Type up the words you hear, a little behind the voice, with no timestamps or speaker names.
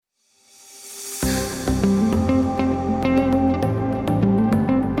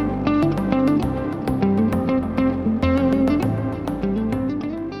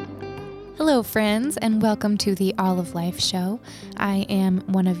friends, and welcome to the All of Life show. I am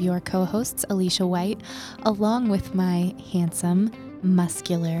one of your co-hosts, Alicia White, along with my handsome,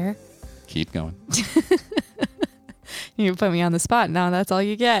 muscular... Keep going. You put me on the spot now. That's all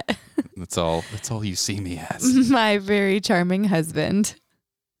you get. That's all you see me as. My very charming husband,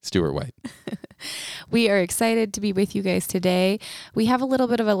 Stuart White. We are excited to be with you guys today. We have a little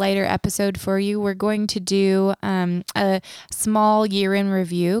bit of a lighter episode for you. We're going to do a small year in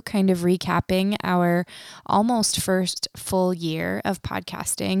review, kind of recapping our almost first full year of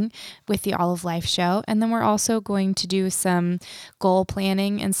podcasting with the All of Life show. And then we're also going to do some goal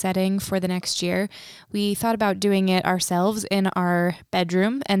planning and setting for the next year. We thought about doing it ourselves in our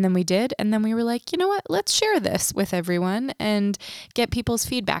bedroom, and then we did. And then we were like, you know what? Let's share this with everyone and get people's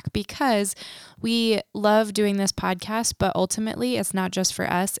feedback, because we love doing this podcast, but ultimately it's not just for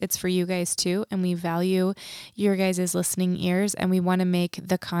us, it's for you guys too. And we value your guys' listening ears, and we want to make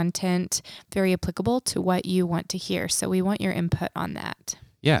the content very applicable to what you want to hear. So we want your input on that.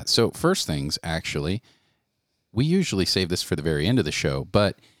 Yeah. So first things, actually, we usually save this for the very end of the show,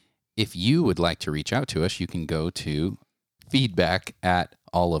 but if you would like to reach out to us, you can go to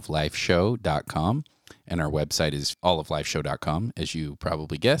feedback@alloflifeshow.com. And our website is alloflifeshow.com, as you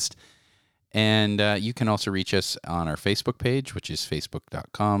probably guessed. And you can also reach us on our Facebook page, which is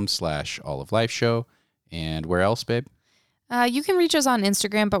facebook.com/alloflifeshow. And where else, babe? You can reach us on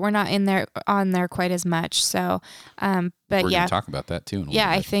Instagram, but we're not on there quite as much. So, but we're yeah, going to talk about that too.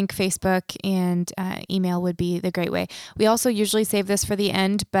 I think Facebook and email would be the great way. We also usually save this for the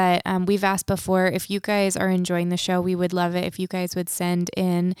end, but we've asked before, if you guys are enjoying the show, we would love it if you guys would send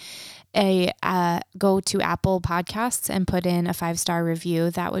in go to Apple Podcasts and put in a 5-star review.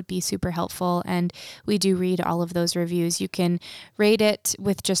 That would be super helpful. And we do read all of those reviews. You can rate it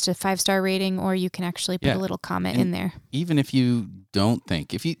with just a 5-star rating, or you can actually put a little comment in there. Even if you don't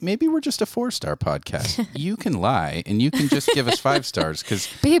think, maybe we're just a 4-star podcast, you can lie and you can just give us 5 stars. Because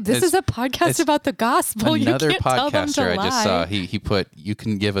babe, this is a podcast about the gospel. Another you can't tell them to podcaster I lie. just saw, he put, you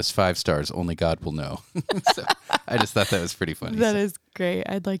can give us 5 stars, only God will know. So I just thought that was pretty funny. That is great.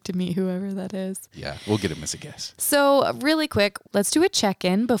 I'd like to meet whoever that is. Yeah, we'll get him as a guest. So really quick, let's do a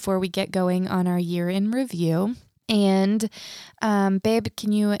check-in before we get going on our year in review. And babe,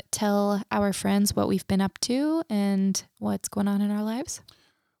 can you tell our friends what we've been up to and what's going on in our lives?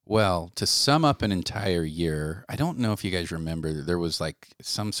 Well, to sum up an entire year, I don't know if you guys remember, there was like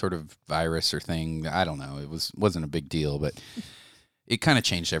some sort of virus or thing. I don't know. It wasn't a big deal, but it kind of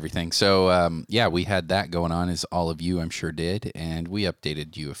changed everything. So, we had that going on, as all of you, I'm sure, did. And we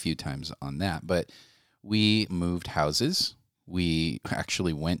updated you a few times on that. But we moved houses. We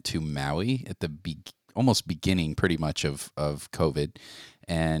actually went to Maui at the almost beginning pretty much of COVID.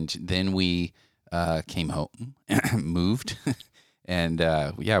 And then we came home, moved. And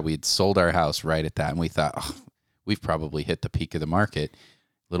we had sold our house right at that. And we thought, we've probably hit the peak of the market.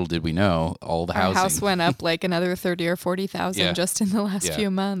 Little did we know, all the housing. Our house went up like another 30 or 40,000 just in the last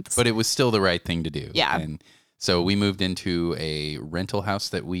few months. But it was still the right thing to do. Yeah. And so we moved into a rental house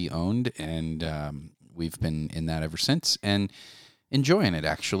that we owned, and we've been in that ever since and enjoying it,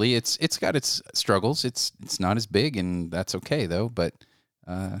 actually. It's got its struggles. It's not as big, and that's okay, though. But,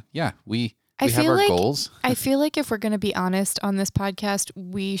 we have our goals. I feel like if we're going to be honest on this podcast,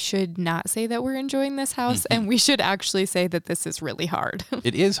 we should not say that we're enjoying this house, and we should actually say that this is really hard.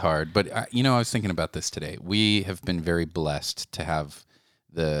 It is hard, but I was thinking about this today. We have been very blessed to have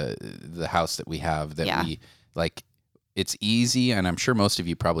the house that we have, that we like. It's easy, and I'm sure most of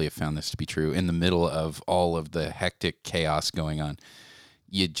you probably have found this to be true, in the middle of all of the hectic chaos going on.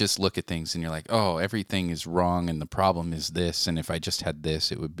 You just look at things and you're like, oh, everything is wrong and the problem is this, and if I just had this,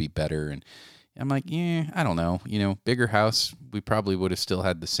 it would be better. And I'm like, I don't know. Bigger house, we probably would have still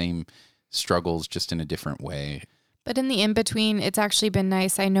had the same struggles, just in a different way. But in the in-between, it's actually been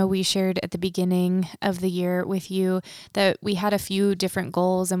nice. I know we shared at the beginning of the year with you that we had a few different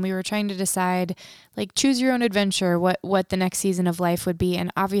goals, and we were trying to decide, like, choose your own adventure, what the next season of life would be.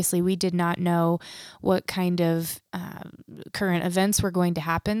 And obviously we did not know what kind of current events were going to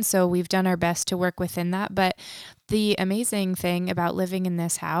happen. So we've done our best to work within that. But the amazing thing about living in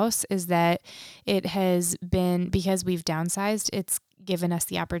this house is that it has been, because we've downsized, it's given us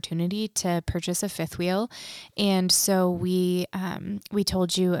the opportunity to purchase a fifth wheel. And so we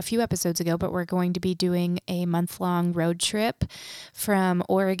told you a few episodes ago, but we're going to be doing a month-long road trip from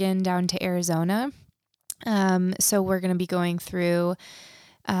Oregon down to Arizona. So we're going to be going through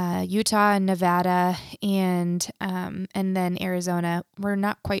Utah and Nevada and then Arizona. We're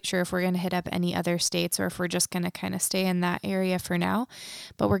not quite sure if we're going to hit up any other states or if we're just going to kind of stay in that area for now,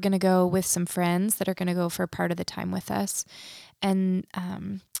 but we're going to go with some friends that are going to go for part of the time with us. And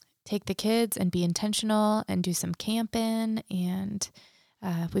take the kids and be intentional and do some camping. And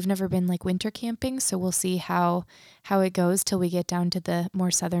we've never been like winter camping, so we'll see how it goes till we get down to the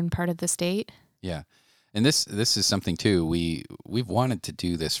more southern part of the state. Yeah. And this is something too. We've wanted to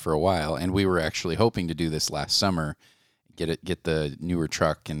do this for a while, and we were actually hoping to do this last summer, get the newer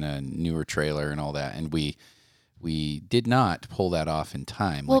truck and a newer trailer and all that, and we did not pull that off in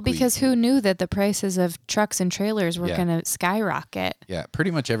time. Well, because who knew that the prices of trucks and trailers were going to skyrocket? Yeah,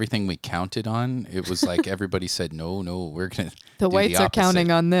 pretty much everything we counted on, it was like everybody said, no, we're going to The whites are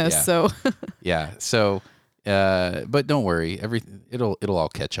counting on this, so. Yeah, so, but don't worry, it'll all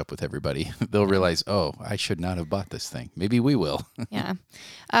catch up with everybody. They'll realize, oh, I should not have bought this thing. Maybe we will. Yeah.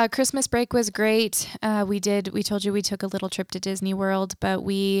 Christmas break was great. We told you we took a little trip to Disney World, but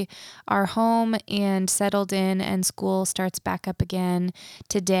we are home and settled in, and school starts back up again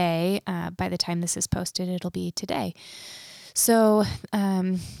today. By the time this is posted, it'll be today. So,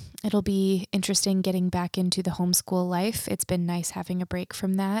 it'll be interesting getting back into the homeschool life. It's been nice having a break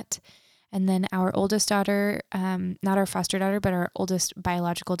from that. And then our oldest daughter, not our foster daughter, but our oldest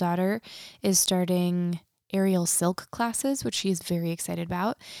biological daughter, is starting aerial silk classes, which she's very excited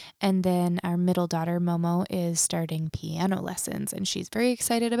about. And then our middle daughter, Momo, is starting piano lessons, and she's very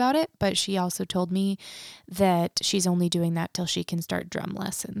excited about it. But she also told me that she's only doing that till she can start drum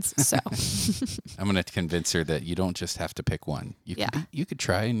lessons. So I'm going to convince her that you don't just have to pick one. You could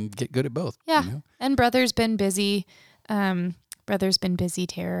try and get good at both. Yeah. You know? And Brother's been busy. Brother's been busy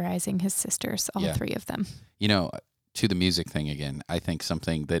terrorizing his sisters, all three of them. You know, to the music thing again, I think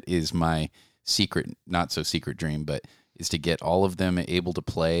something that is my secret, not so secret dream, but is to get all of them able to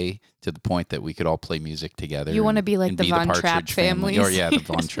play to the point that we could all play music together. You want to be like the Von Trapp families. Or the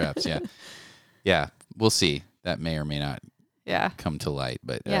Von Trapps, yeah. Yeah, we'll see. That may or may not come to light,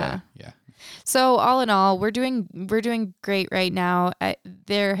 but yeah. So all in all, we're doing great right now.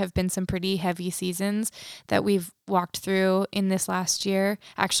 There have been some pretty heavy seasons that we've walked through in this last year.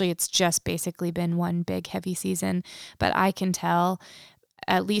 Actually, it's just basically been one big heavy season, but I can tell,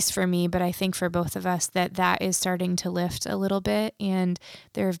 at least for me, but I think for both of us, that is starting to lift a little bit. And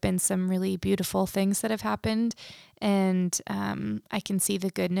there have been some really beautiful things that have happened. And I can see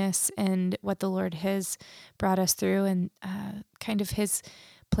the goodness and what the Lord has brought us through, and kind of his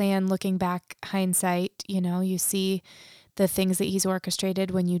plan looking back, hindsight. You see the things that he's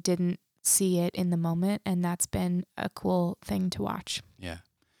orchestrated when you didn't see it in the moment. And that's been a cool thing to watch. Yeah.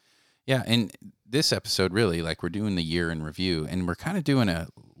 Yeah. And this episode, really, like, we're doing the year in review, and we're kind of doing a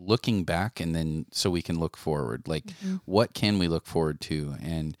looking back, and then so we can look forward. Like, what can we look forward to?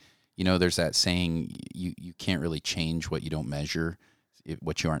 And, there's that saying, you can't really change what you don't measure,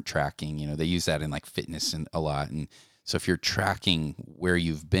 what you aren't tracking. They use that in like fitness and a lot. And so if you're tracking where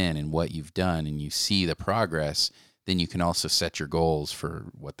you've been and what you've done, and you see the progress, then you can also set your goals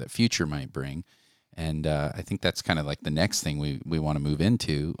for what the future might bring. And I think that's kind of like the next thing we want to move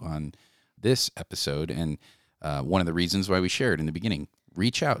into on this episode. And one of the reasons why we shared in the beginning,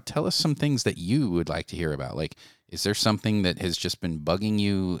 reach out, tell us some things that you would like to hear about. Like, is there something that has just been bugging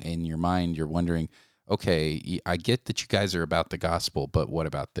you in your mind? You're wondering, okay, I get that you guys are about the gospel, but what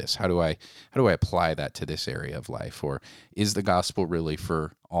about this? How do I apply that to this area of life? Or is the gospel really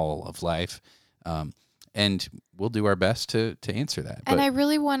for all of life? And we'll do our best to answer that. And I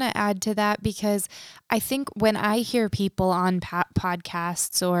really want to add to that, because I think when I hear people on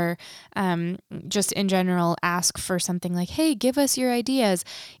podcasts or just in general ask for something like, hey, give us your ideas,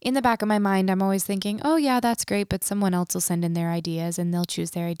 in the back of my mind, I'm always thinking, oh, yeah, that's great, but someone else will send in their ideas and they'll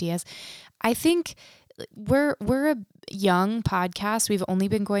choose their ideas. I think we're a young podcast. We've only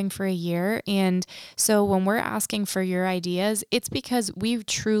been going for a year. And so when we're asking for your ideas, it's because we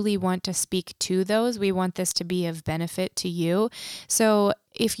truly want to speak to those. We want this to be of benefit to you. So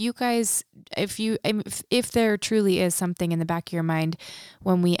if you guys, if there truly is something in the back of your mind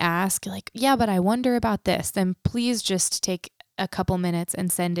when we ask, like, yeah, but I wonder about this, then please just take a couple minutes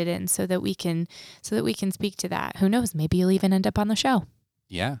and send it in so that we can speak to that. Who knows? Maybe you'll even end up on the show.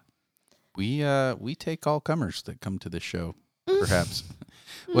 Yeah. We take all comers that come to this show, perhaps.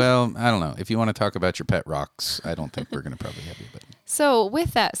 Well, I don't know. If you want to talk about your pet rocks, I don't think we're going to probably have you. But so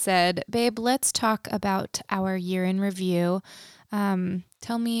with that said, babe, let's talk about our year in review.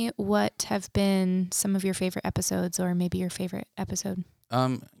 Tell me what have been some of your favorite episodes, or maybe your favorite episode.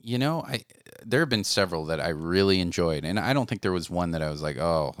 There have been several that I really enjoyed, and I don't think there was one that I was like,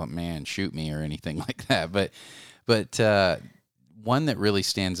 oh man, shoot me or anything like that. But one that really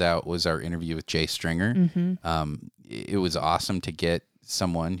stands out was our interview with Jay Stringer. Mm-hmm. It was awesome to get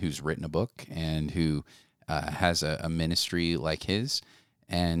someone who's written a book and who has a ministry like his.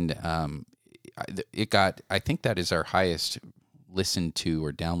 And I think that is our highest listened to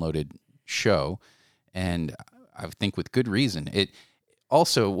or downloaded show, and I think with good reason. It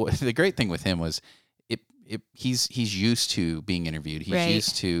also, the great thing with him was he's used to being interviewed. He's Right.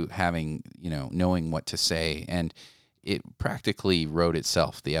 used to having, knowing what to say, and it practically wrote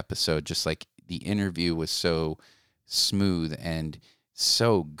itself, the episode. Just like the interview was so smooth and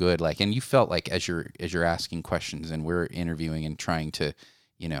so good, like, and you felt like as you're asking questions and we're interviewing and trying to,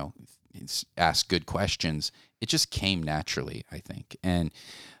 ask good questions, it just came naturally, I think. And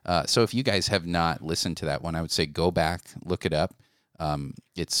so if you guys have not listened to that one, I would say go back, look it up.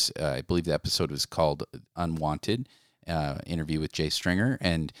 It's I believe the episode was called Unwanted, interview with Jay Stringer.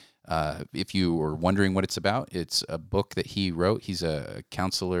 And if you were wondering what it's about, it's a book that he wrote. He's a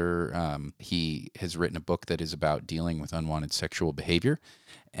counselor. He has written a book that is about dealing with unwanted sexual behavior.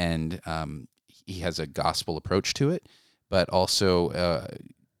 And he has a gospel approach to it, but also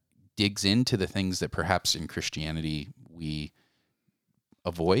digs into the things that perhaps in Christianity we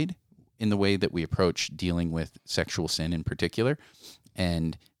avoid in the way that we approach dealing with sexual sin in particular.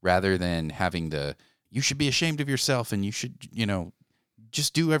 And rather than having you should be ashamed of yourself and you should,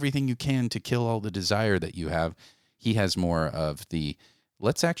 just do everything you can to kill all the desire that you have, he has more of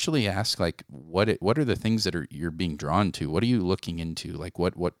let's actually ask, like, what are the things that you're being drawn to? What are you looking into? Like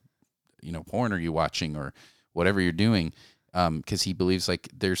what porn are you watching or whatever you're doing? Because he believes like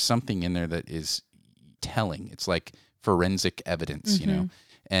there's something in there that is telling. It's like forensic evidence,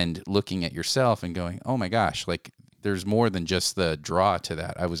 and looking at yourself and going, oh my gosh, like there's more than just the draw to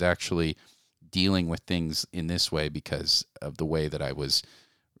that. I was actually dealing with things in this way because of the way that I was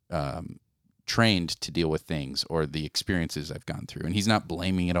trained to deal with things or the experiences I've gone through. And he's not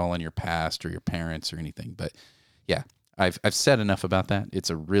blaming it all on your past or your parents or anything. But yeah, I've said enough about that. It's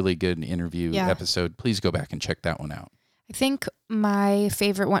a really good interview episode. Please go back and check that one out. I think my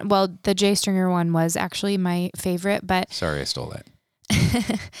favorite one, well, the Jay Stringer one was actually my favorite, but sorry, I stole that.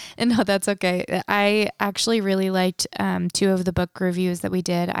 No, that's okay. I actually really liked 2 of the book reviews that we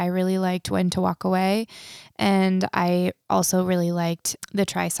did. I really liked When to Walk Away, and I also really liked the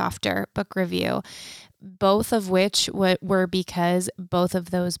Try Softer book review, both of which were because both of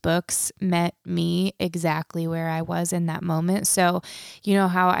those books met me exactly where I was in that moment. So, you know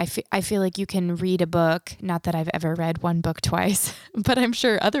how I feel like you can read a book, not that I've ever read one book twice, but I'm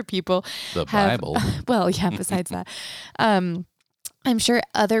sure other people The have, Bible. Well, yeah, besides that. I'm sure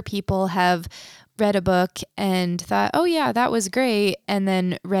other people have read a book and thought, oh yeah, that was great. And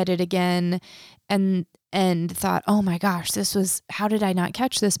then read it again and thought, oh my gosh, how did I not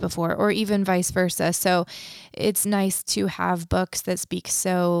catch this before? Or even vice versa. So it's nice to have books that speak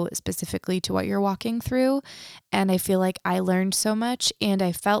so specifically to what you're walking through. And I feel like I learned so much. And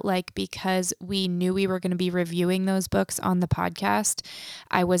I felt like because we knew we were going to be reviewing those books on the podcast,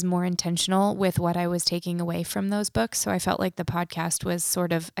 I was more intentional with what I was taking away from those books. So I felt like the podcast was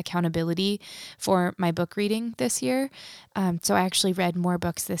sort of accountability for my book reading this year. So I actually read more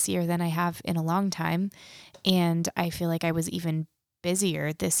books this year than I have in a long time. And I feel like I was even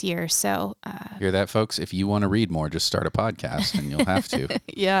busier this year. So hear that, folks? If you want to read more, just start a podcast and you'll have to.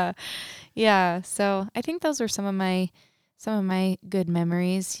 Yeah. So I think those are some of my good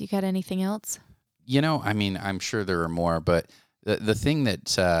memories. You got anything else? I mean, I'm sure there are more, but the thing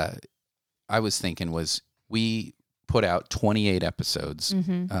that I was thinking was we put out 28 episodes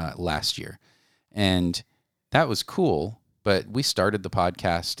last year, and that was cool. But we started the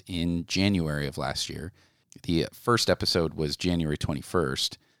podcast in January of last year. The first episode was January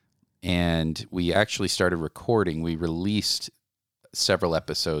 21st, and we actually started recording. We released several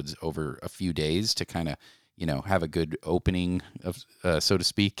episodes over a few days to kind of, have a good opening, of so to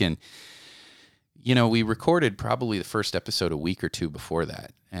speak. And, we recorded probably the first episode a week or two before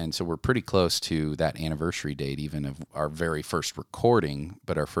that. And so we're pretty close to that anniversary date, even of our very first recording,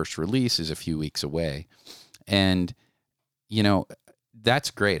 but our first release is a few weeks away. And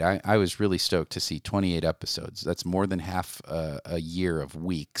that's great. I was really stoked to see 28 episodes. That's more than half a year of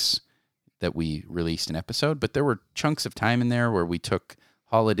weeks that we released an episode. But there were chunks of time in there where we took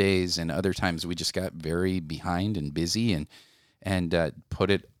holidays, and other times we just got very behind and busy and put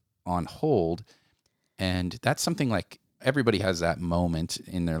it on hold. And that's something like everybody has that moment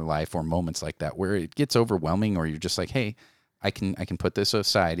in their life, or moments like that, where it gets overwhelming, or you're just like, hey, I can put this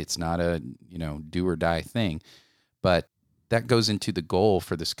aside. It's not a do or die thing. But that goes into the goal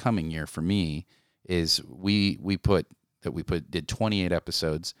for this coming year for me is we did 28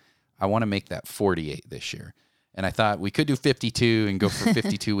 episodes. I want to make that 48 this year. And I thought we could do 52 and go for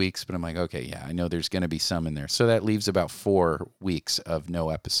 52 weeks, but I'm like, okay, yeah, I know there's going to be some in there. So that leaves about 4 weeks of no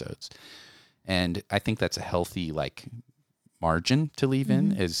episodes. And I think that's a healthy margin to leave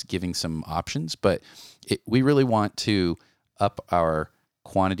in, is giving some options, but we really want to up our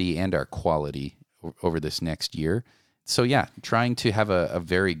quantity and our quality over this next year. So yeah, trying to have a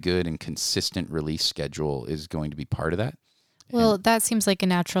very good and consistent release schedule is going to be part of that. Well, that seems like a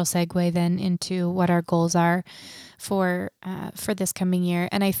natural segue then into what our goals are for this coming year.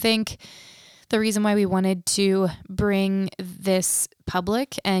 And I think the reason why we wanted to bring this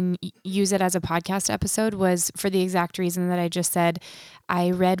public and use it as a podcast episode was for the exact reason that I just said.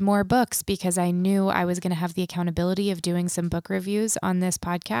 I read more books because I knew I was going to have the accountability of doing some book reviews on this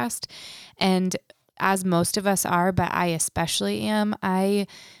podcast. And as most of us are, but I especially am, I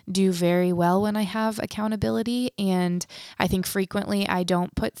do very well when I have accountability. And I think frequently I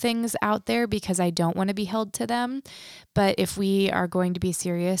don't put things out there because I don't want to be held to them. But if we are going to be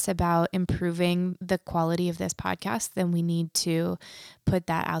serious about improving the quality of this podcast, then we need to put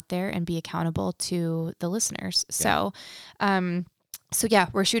that out there and be accountable to the listeners. Yeah. So yeah,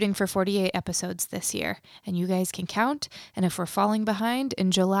 we're shooting for 48 episodes this year, and you guys can count. And if we're falling behind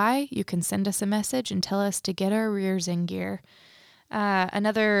in July, you can send us a message and tell us to get our rears in gear.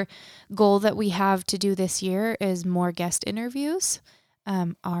 Another goal that we have to do this year is more guest interviews.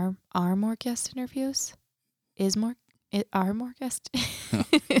 Are more guest interviews? Are more guest?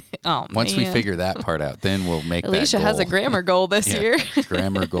 Oh, once we figure that part out, then we'll make Alicia that goal. has a grammar goal this year.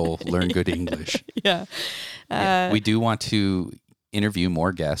 Grammar goal, learn good English. Yeah. We do want to interview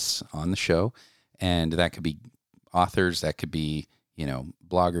more guests on the show, and that could be authors, that could be,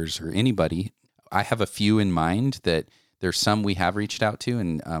 bloggers or anybody. I have a few in mind that there's some we have reached out to,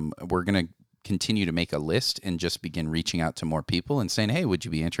 and we're going to continue to make a list and just begin reaching out to more people and saying, hey, would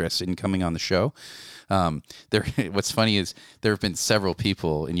you be interested in coming on the show? What's funny is there have been several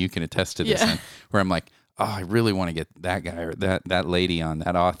people, and you can attest to this, where I'm like, oh, I really want to get that guy or that lady on,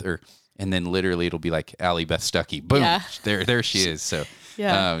 that author. And then literally it'll be like Allie Beth Stuckey. Boom. Yeah. There she is. So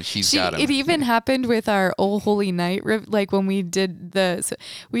she's got him. It even happened with our Oh Holy Night. Like when we did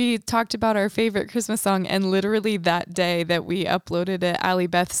we talked about our favorite Christmas song, and literally that day that we uploaded it, Allie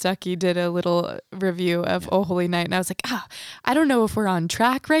Beth Stuckey did a little review of Oh Holy Night. And I was like, I don't know if we're on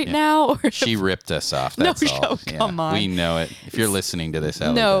track right now. Or she ripped us off. That's all. Come on. We know it. If you're listening to this,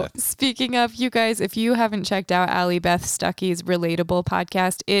 Allie Beth. Speaking of, you guys, if you haven't checked out Allie Beth Stuckey's Relatable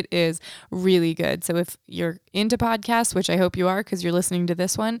podcast, it is really good. So if you're into podcasts, which I hope you are because you're listening to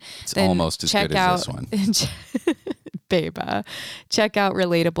this one, it's almost as good as this one. Babe, check out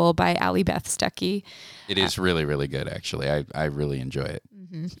Relatable by Allie Beth Stuckey. It is really, really good, actually. I really enjoy it.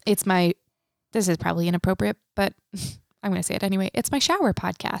 Mm-hmm. This is probably inappropriate, but I'm going to say it anyway. It's my shower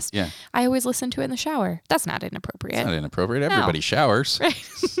podcast. Yeah. I always listen to it in the shower. That's not inappropriate. It's not inappropriate. Everybody showers. Right.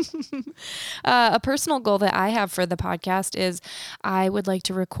 A personal goal that I have for the podcast is I would like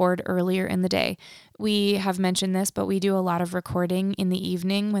to record earlier in the day. We have mentioned this, but we do a lot of recording in the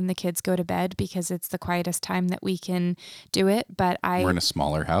evening when the kids go to bed because it's the quietest time that we can do it. But we're in a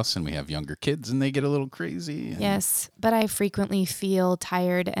smaller house and we have younger kids and they get a little crazy. Yes, but I frequently feel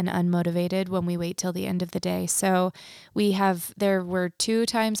tired and unmotivated when we wait till the end of the day. So there were 2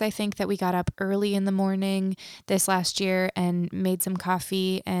 times I think that we got up early in the morning this last year and made some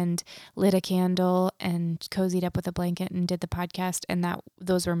coffee and lit a candle and cozied up with a blanket and did the podcast. And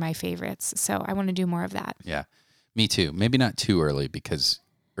those were my favorites. So I want to do more of that. Yeah, me too. Maybe not too early because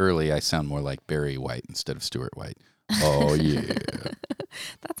early I sound more like Barry White instead of Stuart White. Oh, yeah.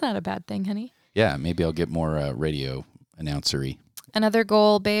 That's not a bad thing, honey. Yeah, maybe I'll get more radio announcery. Another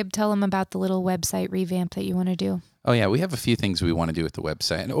goal, babe, tell them about the little website revamp that you want to do. Oh, yeah, we have a few things we want to do with the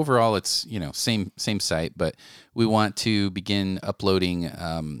website. And overall, it's, same site, but we want to begin uploading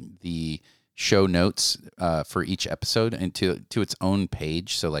the show notes for each episode into its own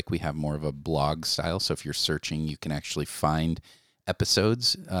page. So like we have more of a blog style. So if you're searching, you can actually find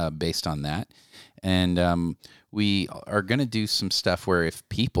episodes based on that. And we are going to do some stuff where if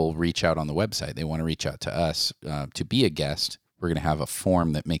people reach out on the website, they want to reach out to us to be a guest, we're going to have a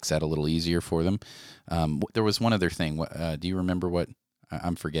form that makes that a little easier for them. There was one other thing. Do you remember what?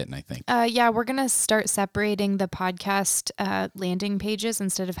 I'm forgetting, I think. Yeah, we're going to start separating the podcast landing pages.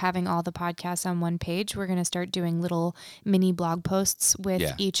 Instead of having all the podcasts on one page, we're going to start doing little mini blog posts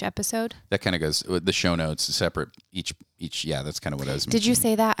with each episode. That kind of goes with the show notes separate each. Yeah, that's kind of what I was mentioning. Did you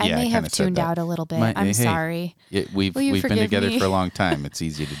say that? I may have tuned out a little bit. I'm sorry. We've been together for a long time. It's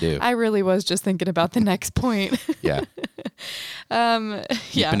easy to do. I really was just thinking about the next point. Yeah.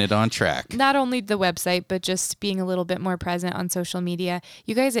 Keeping it on track. Not only the website, but just being a little bit more present on social media.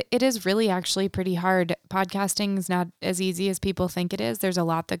 You guys, it is really actually pretty hard. Podcasting is not as easy as people think it is. There's a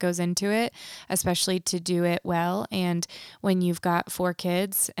lot that goes into it, especially to do it well. And when you've got 4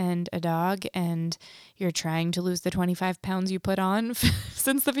 kids and a dog and you're trying to lose the 25 pounds you put on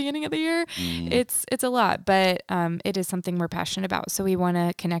since the beginning of the year, it's a lot, but it is something we're passionate about. So we want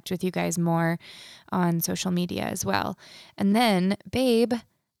to connect with you guys more on social media as well. And then, babe,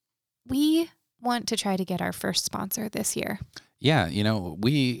 we want to try to get our first sponsor this year. Yeah,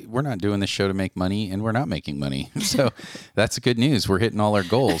 we're not doing this show to make money, and we're not making money. So that's good news. We're hitting all our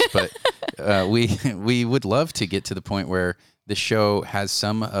goals, but we would love to get to the point where the show has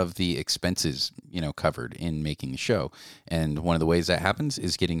some of the expenses, covered in making the show. And one of the ways that happens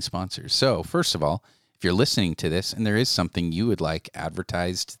is getting sponsors. So first of all, if you're listening to this and there is something you would like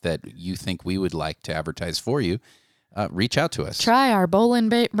advertised that you think we would like to advertise for you, reach out to us. Try our Boland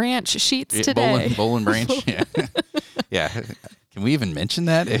Branch sheets today. Boland Branch. Yeah. Yeah. Can we even mention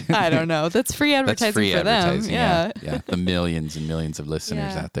that? I don't know. That's free advertising That's free for advertising, them. Yeah. The millions and millions of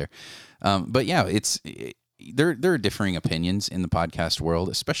listeners out there. But yeah, there are differing opinions in the podcast world,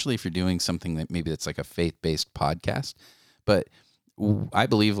 especially if you're doing something that maybe that's like a faith-based podcast. But I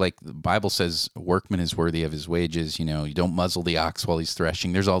believe, like the Bible says, a workman is worthy of his wages. You don't muzzle the ox while he's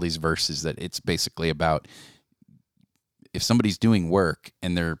threshing. There's all these verses that it's basically about if somebody's doing work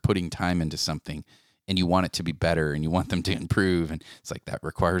and they're putting time into something and you want it to be better and you want them to improve, and it's like that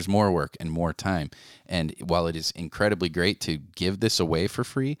requires more work and more time. And while it is incredibly great to give this away for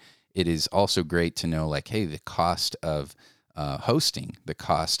free, it is also great to know, like, hey, the cost of hosting, the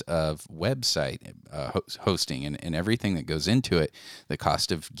cost of website hosting and everything that goes into it, the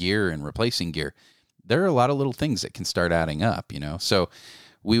cost of gear and replacing gear, there are a lot of little things that can start adding up, So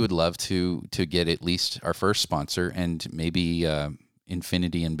we would love to get at least our first sponsor and maybe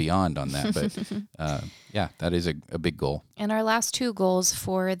infinity and beyond on that. But yeah, that is a big goal. And our last 2 goals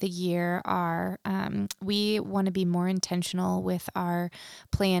for the year are we want to be more intentional with our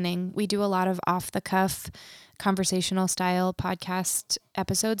planning. We do a lot of off-the-cuff conversational style podcast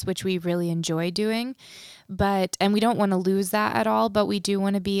episodes, which we really enjoy doing, and we don't want to lose that at all, but we do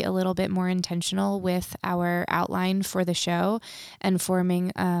want to be a little bit more intentional with our outline for the show and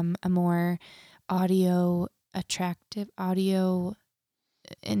forming a more audio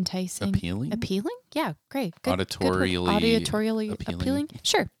enticing, appealing. Yeah, great. Good, auditorially appealing.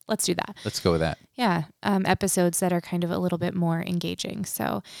 Sure, let's do that. Let's go with that. Yeah, episodes that are kind of a little bit more engaging.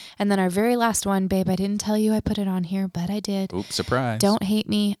 So, and then our very last one, babe, I didn't tell you I put it on here, but I did. Oops, surprise. Don't hate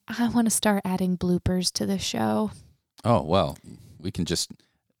me. I want to start adding bloopers to the show. Oh, well, we can just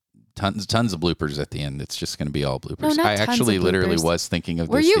tons of bloopers at the end. It's just going to be all bloopers. No, I actually literally was thinking of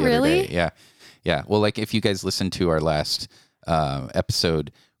this. Were you the other really? Day. Yeah. Well, like if you guys listened to our last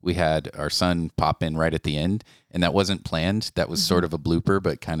episode, we had our son pop in right at the end, and that wasn't planned. That was sort of a blooper,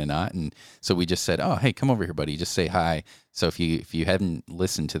 but kind of not. And so we just said, "Oh, hey, come over here, buddy. Just say hi." So if you hadn't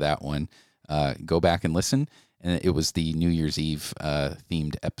listened to that one, go back and listen. And it was the New Year's Eve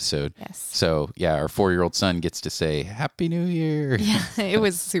themed episode. Yes. So yeah, our 4-year-old son gets to say Happy New Year. Yeah, it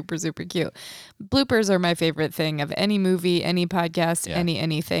was super, super cute. Bloopers are my favorite thing of any movie, any podcast,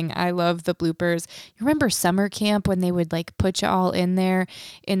 anything. I love the bloopers. You remember summer camp when they would like put you all in there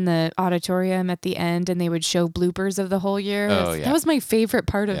in the auditorium at the end and they would show bloopers of the whole year? Oh, yeah. That was my favorite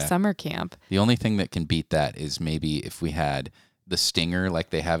part of summer camp. The only thing that can beat that is maybe if we had the stinger like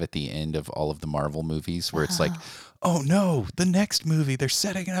they have at the end of all of the Marvel movies where it's like, oh no, the next movie, they're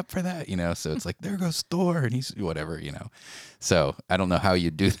setting it up for that, so it's like, there goes Thor and he's whatever, So I don't know how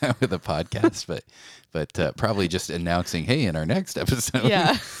you do that with a podcast, but probably just announcing, hey, in our next episode.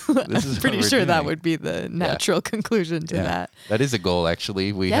 Yeah. This is I'm pretty sure that would be the natural conclusion to that. That is a goal,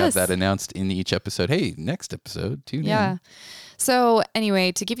 actually. We have that announced in each episode. Hey, next episode, tune in. So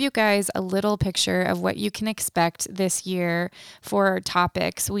anyway, to give you guys a little picture of what you can expect this year for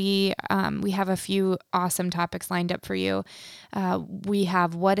topics, we have a few awesome topics lined up for you. We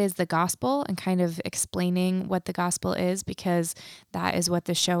have what is the gospel and kind of explaining what the gospel is, because that is what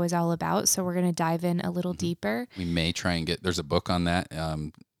the show is all about. So we're going to dive in a little deeper. We may try and there's a book on that.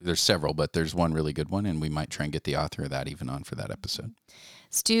 There's several, but there's one really good one, and we might try and get the author of that even on for that episode.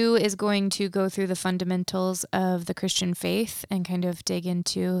 Stu is going to go through the fundamentals of the Christian faith and kind of dig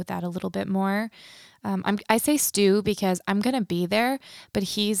into that a little bit more. I say Stu because I'm going to be there, but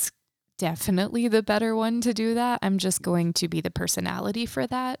he's definitely the better one to do that. I'm just going to be the personality for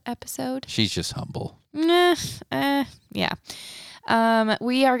that episode. She's just humble. Yeah.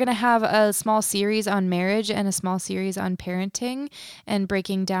 We are going to have a small series on marriage and a small series on parenting and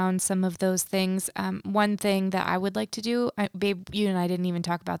breaking down some of those things. One thing that I would like to do, babe, you and I didn't even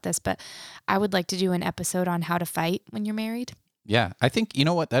talk about this, but I would like to do an episode on how to fight when you're married. Yeah, I think, you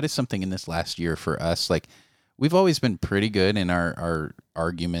know what, that is something in this last year for us. Like, we've always been pretty good in our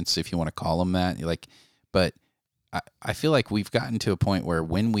arguments, if you want to call them that. Like, but I feel like we've gotten to a point where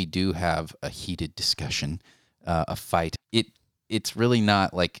when we do have a heated discussion, a fight, it's really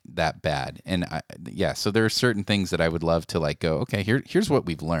not like that bad. And so there are certain things that I would love to like go, okay, here's what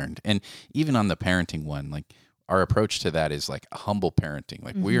we've learned. And even on the parenting one, like our approach to that is like humble parenting.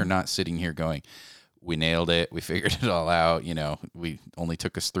 Like we are not sitting here going, we nailed it, we figured it all out. You know, we only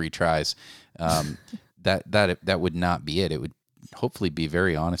took us 3 tries. That would not be it. It would hopefully be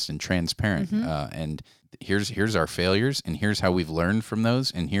very honest and transparent. And here's our failures, and here's how we've learned from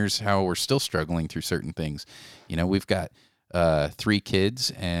those, and here's how we're still struggling through certain things. You know, we've got 3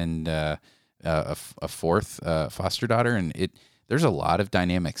 kids and a fourth foster daughter, and there's a lot of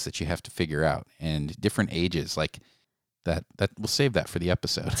dynamics that you have to figure out, and different ages. Like that we'll save that for the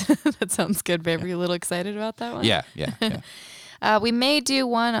episode. That sounds good, babe. Are you a little excited about that one? Yeah. We may do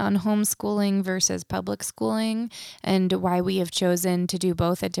one on homeschooling versus public schooling and why we have chosen to do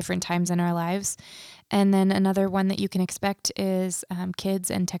both at different times in our lives. And then another one that you can expect is kids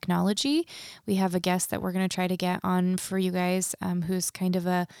and technology. We have a guest that we're going to try to get on for you guys who's kind of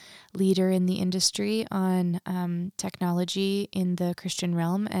a leader in the industry on technology in the Christian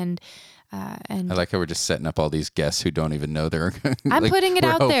realm. And I like how we're just setting up all these guests who don't even know they're. I'm like, putting it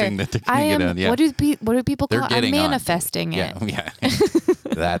out there. I am. Get on. Yeah. What do people call it? I'm manifesting it. Yeah.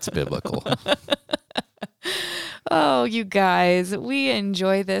 That's biblical. Oh, you guys, we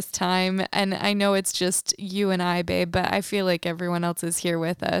enjoy this time. And I know it's just you and I, babe, but I feel like everyone else is here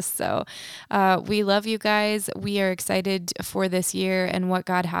with us. So we love you guys. We are excited for this year and what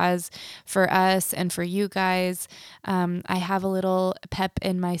God has for us and for you guys. I have a little pep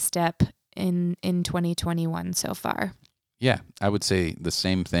in my step in 2021 so far. Yeah, I would say the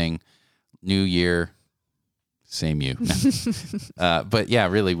same thing. New year. Same you. No. But yeah,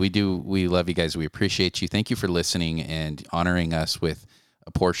 really, we love you guys. We appreciate you. Thank you for listening and honoring us with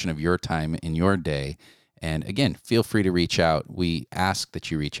a portion of your time in your day. And again, feel free to reach out. We ask that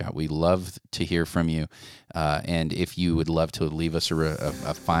you reach out. We love to hear from you. And if you would love to leave us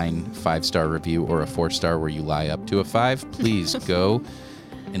a fine 5-star review or a 4-star where you lie up to a 5, please go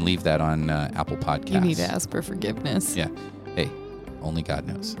and leave that on Apple Podcasts. You need to ask for forgiveness. Yeah. Hey, only God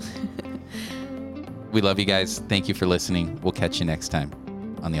knows. We love you guys. Thank you for listening. We'll catch you next time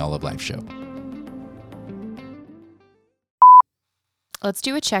on the All of Life Show. Let's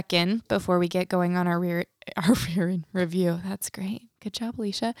do a check-in before we get going on our rear review. That's great. Good job,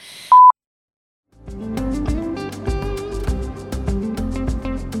 Alicia.